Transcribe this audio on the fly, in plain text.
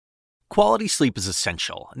Quality sleep is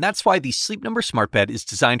essential, and that's why the Sleep Number Smart Bed is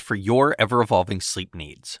designed for your ever-evolving sleep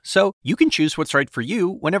needs. So you can choose what's right for you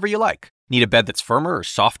whenever you like. Need a bed that's firmer or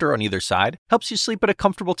softer on either side? Helps you sleep at a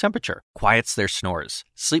comfortable temperature. Quiets their snores.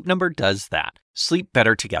 Sleep Number does that. Sleep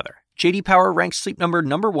better together. J.D. Power ranks Sleep Number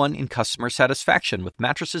 #1 in customer satisfaction with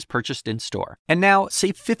mattresses purchased in-store. And now,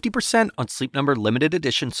 save 50% on Sleep Number limited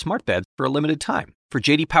edition smart beds for a limited time. For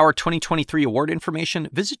J.D. Power 2023 award information,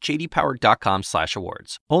 visit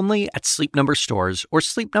jdpower.com/awards. Only at Sleep Number stores or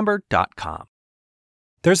sleepnumber.com.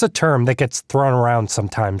 There's a term that gets thrown around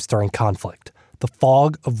sometimes during conflict, the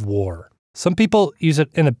fog of war. Some people use it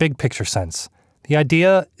in a big picture sense. The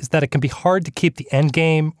idea is that it can be hard to keep the end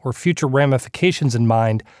game or future ramifications in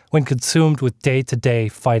mind when consumed with day-to-day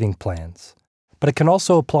fighting plans. But it can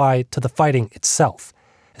also apply to the fighting itself,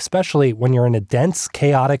 especially when you're in a dense,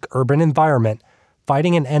 chaotic urban environment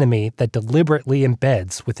fighting an enemy that deliberately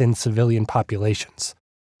embeds within civilian populations.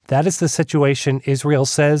 That is the situation Israel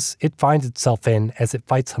says it finds itself in as it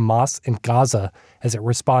fights Hamas in Gaza as it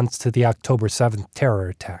responds to the October 7th terror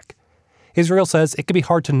attack. Israel says it can be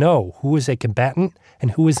hard to know who is a combatant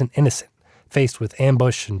and who is an innocent, faced with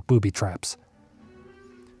ambush and booby traps.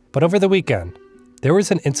 But over the weekend, there was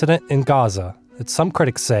an incident in Gaza that some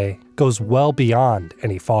critics say goes well beyond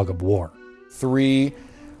any fog of war. 3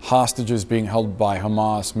 hostages being held by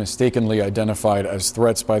Hamas, mistakenly identified as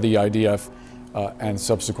threats by the IDF, and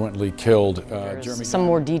subsequently killed. Some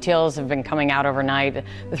more details have been coming out overnight.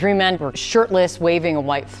 The 3 men were shirtless, waving a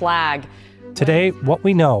white flag. Today, what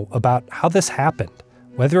we know about how this happened,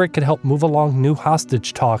 whether it could help move along new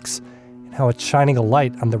hostage talks, and how it's shining a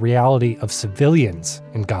light on the reality of civilians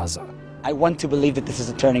in Gaza. I want to believe that this is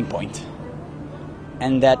a turning point,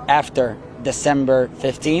 and that after December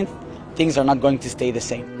 15th, things are not going to stay the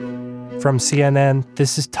same. From CNN,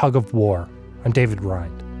 this is Tug of War. I'm David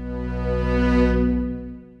Rind.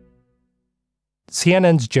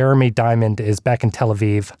 CNN's Jeremy Diamond is back in Tel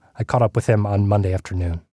Aviv. I caught up with him on Monday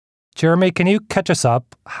afternoon. Jeremy, can you catch us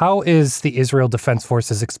up? How is the Israel Defense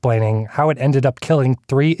Forces explaining how it ended up killing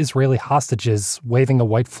 3 Israeli hostages waving a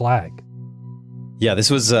white flag? Yeah, this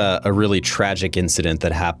was a really tragic incident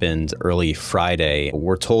that happened early Friday.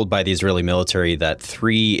 We're told by the Israeli military that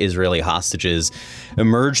 3 Israeli hostages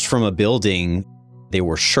emerged from a building. They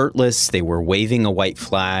were shirtless, they were waving a white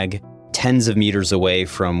flag, tens of meters away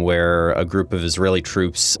from where a group of Israeli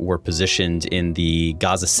troops were positioned in the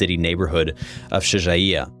Gaza City neighborhood of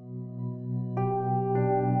Shajaiya.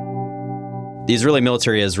 The Israeli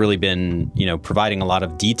military has really been, providing a lot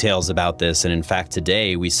of details about this. And in fact,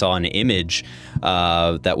 today we saw an image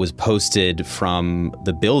that was posted from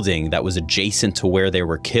the building that was adjacent to where they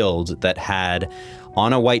were killed that had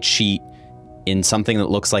on a white sheet in something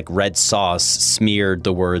that looks like red sauce smeared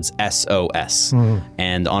the words SOS.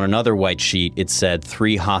 And on another white sheet, it said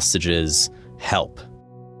 3 hostages, help.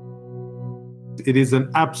 It is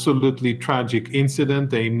an absolutely tragic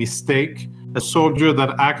incident, a mistake. A soldier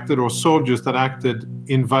that acted or soldiers that acted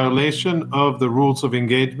in violation of the rules of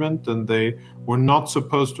engagement, and they were not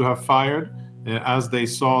supposed to have fired as they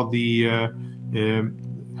saw the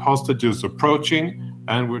hostages approaching.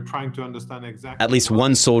 And we're trying to understand exactly. At least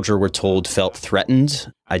one soldier, we're told, felt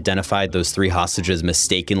threatened, identified those 3 hostages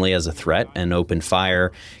mistakenly as a threat, and opened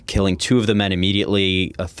fire, killing 2 of the men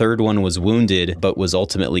immediately. A third one was wounded, but was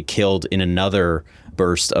ultimately killed in another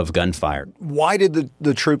burst of gunfire. Why did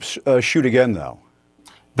the troops shoot again, though?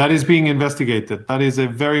 That is being investigated. That is a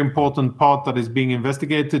very important part that is being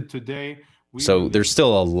investigated today. So there's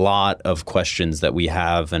still a lot of questions that we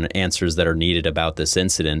have and answers that are needed about this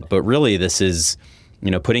incident. But really, this is,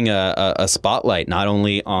 putting a spotlight not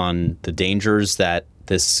only on the dangers that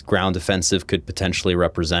this ground offensive could potentially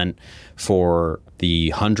represent for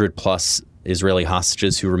the 100+ Israeli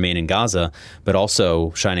hostages who remain in Gaza, but also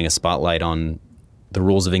shining a spotlight on the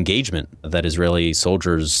rules of engagement that Israeli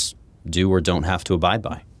soldiers do or don't have to abide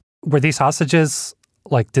by. Were these hostages,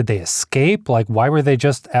 did they escape? Why were they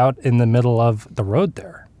just out in the middle of the road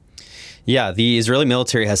there? Yeah, the Israeli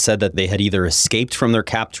military has said that they had either escaped from their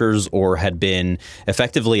captors or had been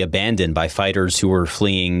effectively abandoned by fighters who were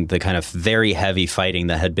fleeing the kind of very heavy fighting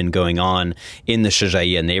that had been going on in the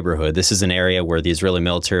Shajaiya neighborhood. This is an area where the Israeli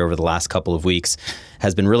military over the last couple of weeks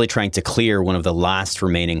has been really trying to clear one of the last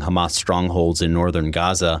remaining Hamas strongholds in northern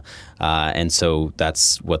Gaza. And so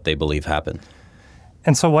that's what they believe happened.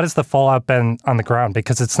 And so what has the fallout been on the ground?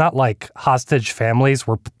 Because it's not like hostage families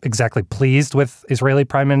were exactly pleased with Israeli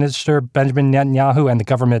Prime Minister Benjamin Netanyahu and the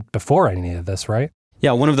government before any of this, right?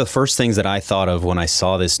 Yeah, one of the first things that I thought of when I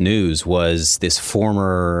saw this news was this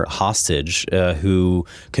former hostage who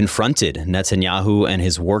confronted Netanyahu and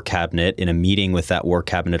his war cabinet in a meeting with that war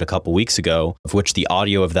cabinet a couple weeks ago, of which the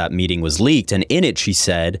audio of that meeting was leaked. And in it, she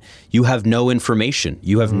said, "You have no information.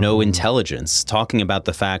 You have no intelligence," talking about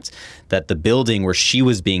the fact that the building where she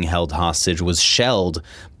was being held hostage was shelled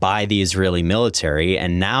by the Israeli military.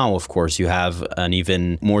 And now, of course, you have an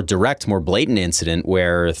even more direct, more blatant incident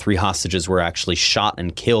where 3 hostages were actually shot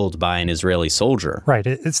and killed by an Israeli soldier. Right.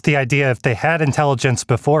 It's the idea if they had intelligence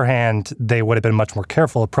beforehand, they would have been much more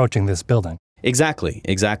careful approaching this building. Exactly.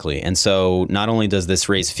 And so not only does this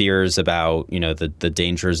raise fears about, the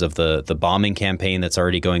dangers of the bombing campaign that's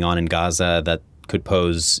already going on in Gaza that could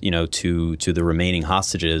pose, to the remaining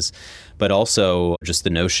hostages, but also just the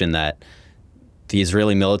notion that the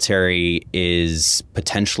Israeli military is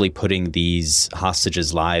potentially putting these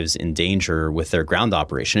hostages' lives in danger with their ground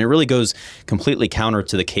operation. It really goes completely counter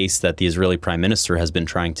to the case that the Israeli prime minister has been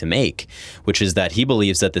trying to make, which is that he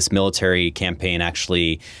believes that this military campaign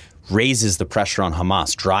actually raises the pressure on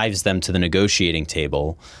Hamas, drives them to the negotiating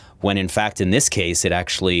table, when in fact, in this case, it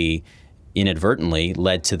actually inadvertently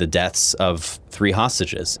led to the deaths of 3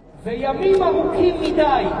 hostages.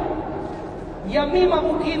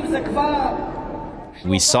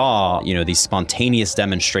 We saw, these spontaneous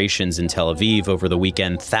demonstrations in Tel Aviv over the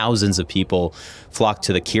weekend. Thousands of people flocked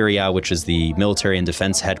to the Kiryat, which is the military and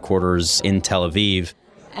defense headquarters in Tel Aviv.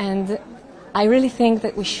 And I really think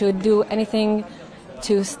that we should do anything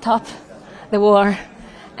to stop the war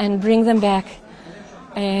and bring them back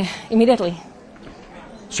immediately.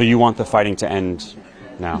 So you want the fighting to end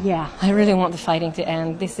now? Yeah, I really want the fighting to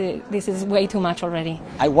end. This is way too much already.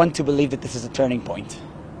 I want to believe that this is a turning point,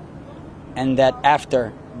 and that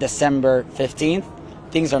after December 15th,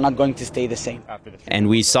 things are not going to stay the same. And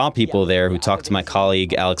we saw people there who talked to my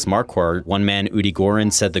colleague Alex Marquardt. One man, Udi Gorin,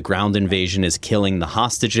 said the ground invasion is killing the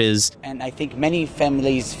hostages. And I think many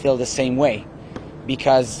families feel the same way,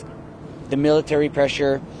 because the military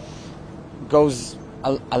pressure goes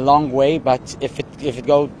a long way, but if it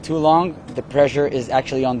goes too long, the pressure is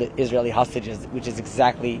actually on the Israeli hostages, which is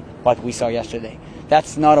exactly what we saw yesterday.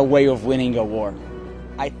 That's not a way of winning a war.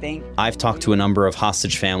 I've talked to a number of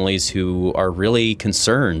hostage families who are really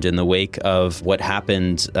concerned in the wake of what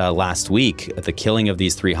happened last week, the killing of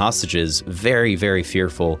these 3 hostages, very, very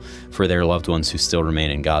fearful for their loved ones who still remain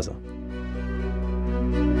in Gaza.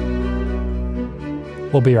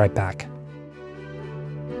 We'll be right back.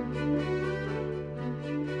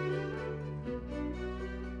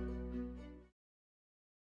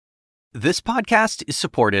 This podcast is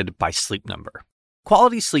supported by Sleep Number.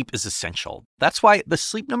 Quality sleep is essential. That's why the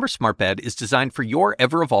Sleep Number Smart Bed is designed for your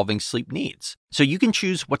ever-evolving sleep needs, so you can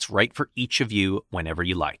choose what's right for each of you whenever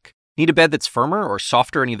you like. Need a bed that's firmer or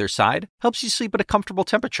softer on either side? Helps you sleep at a comfortable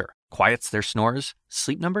temperature. Quiets their snores?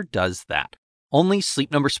 Sleep Number does that. Only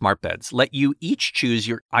Sleep Number Smart Beds let you each choose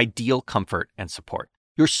your ideal comfort and support,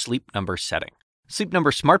 your Sleep Number setting. Sleep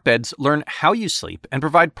Number Smart Beds learn how you sleep and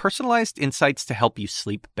provide personalized insights to help you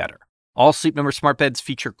sleep better. All Sleep Number Smart Beds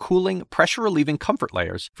feature cooling, pressure-relieving comfort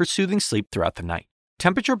layers for soothing sleep throughout the night.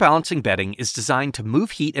 Temperature-balancing bedding is designed to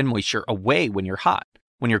move heat and moisture away when you're hot.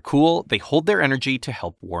 When you're cool, they hold their energy to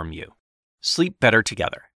help warm you. Sleep better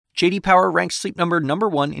together. J.D. Power ranks Sleep Number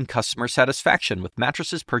 #1 in customer satisfaction with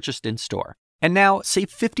mattresses purchased in-store. And now, save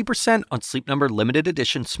 50% on Sleep Number limited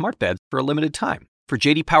edition smart beds for a limited time. For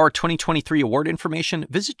J.D. Power 2023 award information,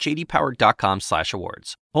 visit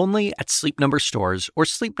jdpower.com/awards. Only at Sleep Number stores or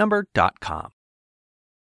sleepnumber.com.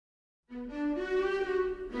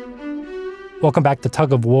 Welcome back to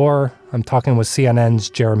Tug of War. I'm talking with CNN's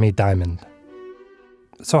Jeremy Diamond.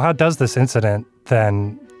 So how does this incident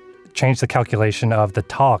then change the calculation of the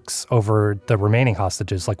talks over the remaining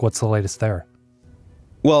hostages? Like, what's the latest there?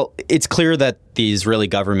 Well, it's clear that the Israeli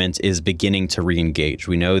government is beginning to re-engage.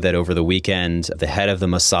 We know that over the weekend, the head of the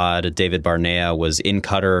Mossad, David Barnea, was in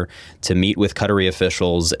Qatar to meet with Qatari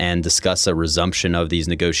officials and discuss a resumption of these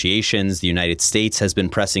negotiations. The United States has been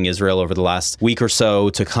pressing Israel over the last week or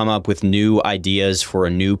so to come up with new ideas for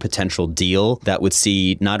a new potential deal that would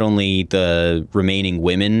see not only the remaining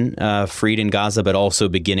women freed in Gaza, but also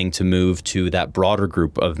beginning to move to that broader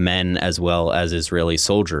group of men as well as Israeli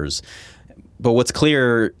soldiers. But what's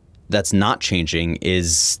clear that's not changing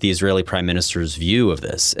is the Israeli prime minister's view of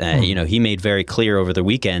this. He made very clear over the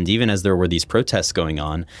weekend, even as there were these protests going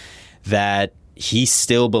on, that he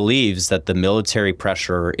still believes that the military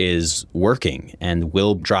pressure is working and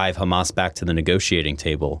will drive Hamas back to the negotiating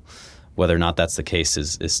table. Whether or not that's the case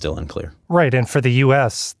is still unclear. Right. And for the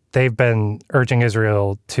U.S., they've been urging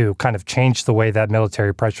Israel to kind of change the way that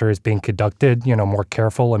military pressure is being conducted, more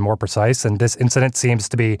careful and more precise. And this incident seems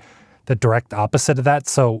to be the direct opposite of that.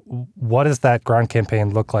 So what does that ground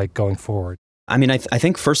campaign look like going forward? I mean, I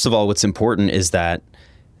think, first of all, what's important is that,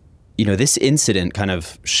 this incident kind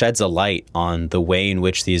of sheds a light on the way in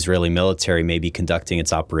which the Israeli military may be conducting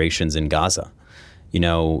its operations in Gaza.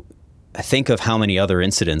 I think of how many other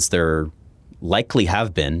incidents there likely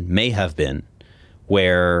may have been,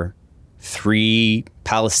 where 3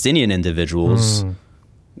 Palestinian individuals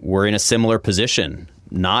were in a similar position,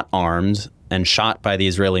 not armed, and shot by the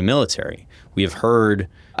Israeli military. We have heard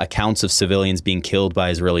accounts of civilians being killed by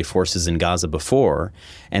Israeli forces in Gaza before,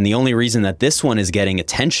 and the only reason that this one is getting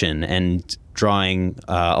attention and drawing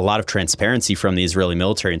a lot of transparency from the Israeli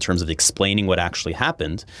military in terms of explaining what actually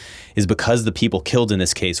happened is because the people killed in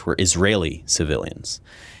this case were Israeli civilians.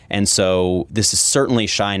 And so this is certainly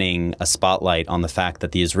shining a spotlight on the fact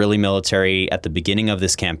that the Israeli military, at the beginning of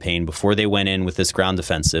this campaign, before they went in with this ground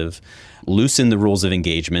offensive, loosened the rules of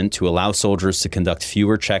engagement to allow soldiers to conduct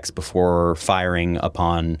fewer checks before firing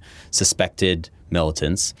upon suspected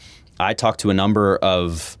militants. I talked to a number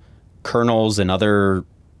of colonels and other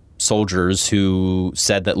soldiers who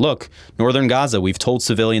said that, look, northern Gaza, we've told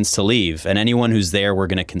civilians to leave, and anyone who's there, we're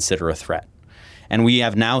going to consider a threat. And we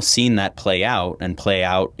have now seen that play out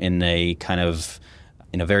in a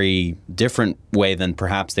very different way than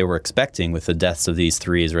perhaps they were expecting with the deaths of these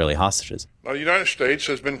 3 Israeli hostages. Now, the United States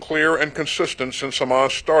has been clear and consistent since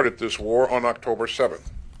Hamas started this war on October 7th.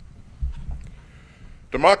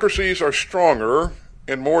 Democracies are stronger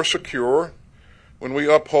and more secure when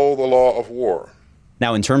we uphold the law of war.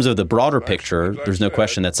 Now, in terms of the broader picture, there's no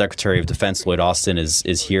question that Secretary of Defense Lloyd Austin is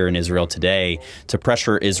here in Israel today to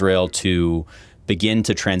pressure Israel to begin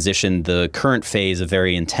to transition the current phase of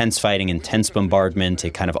very intense fighting, intense bombardment, a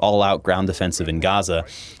kind of all-out ground defensive in Gaza,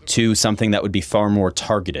 to something that would be far more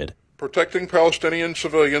targeted. Protecting Palestinian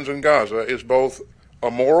civilians in Gaza is both a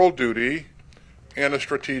moral duty and a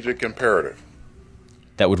strategic imperative.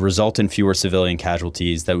 That would result in fewer civilian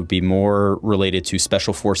casualties, that would be more related to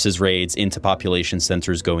special forces raids into population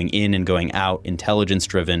centers going in and going out,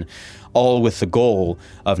 intelligence-driven, all with the goal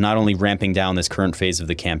of not only ramping down this current phase of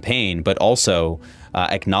the campaign, but also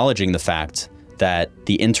acknowledging the fact that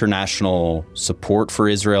the international support for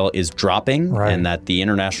Israel is dropping, and that the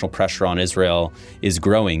international pressure on Israel is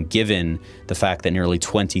growing, given the fact that nearly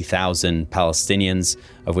 20,000 Palestinians,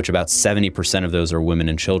 of which about 70% of those are women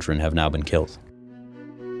and children, have now been killed.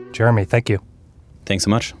 Jeremy, thank you. Thanks so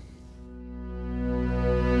much.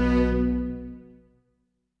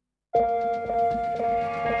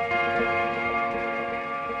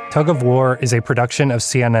 Tug of War is a production of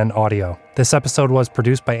CNN Audio. This episode was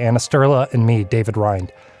produced by Anna Sterla and me, David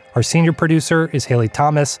Rind. Our senior producer is Haley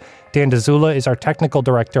Thomas, Dan DeZula is our technical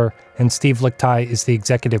director, and Steve Lichtai is the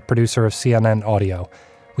executive producer of CNN Audio.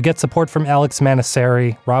 We get support from Alex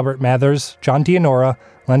Manasseri, Robert Mathers, John Dianora,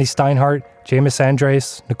 Lenny Steinhardt, Jameis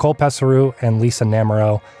Andres, Nicole Pesseru, and Lisa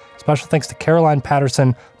Namaro. Special thanks to Caroline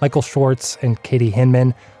Patterson, Michael Schwartz, and Katie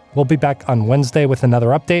Hinman. We'll be back on Wednesday with another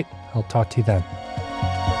update. I'll talk to you then.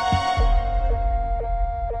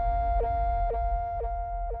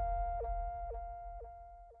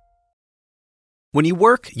 When you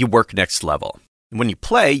work next level. And when you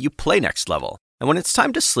play next level. And when it's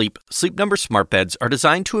time to sleep, Sleep Number smart beds are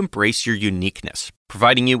designed to embrace your uniqueness,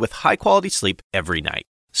 providing you with high-quality sleep every night.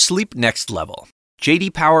 Sleep next level.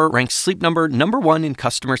 J.D. Power ranks Sleep Number #1 in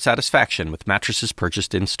customer satisfaction with mattresses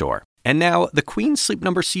purchased in-store. And now, the Queen Sleep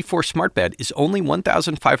Number C4 smart bed is only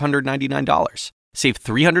 $1,599. Save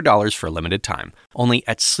 $300 for a limited time, only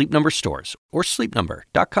at Sleep Number stores or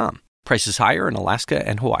sleepnumber.com. Prices higher in Alaska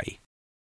and Hawaii.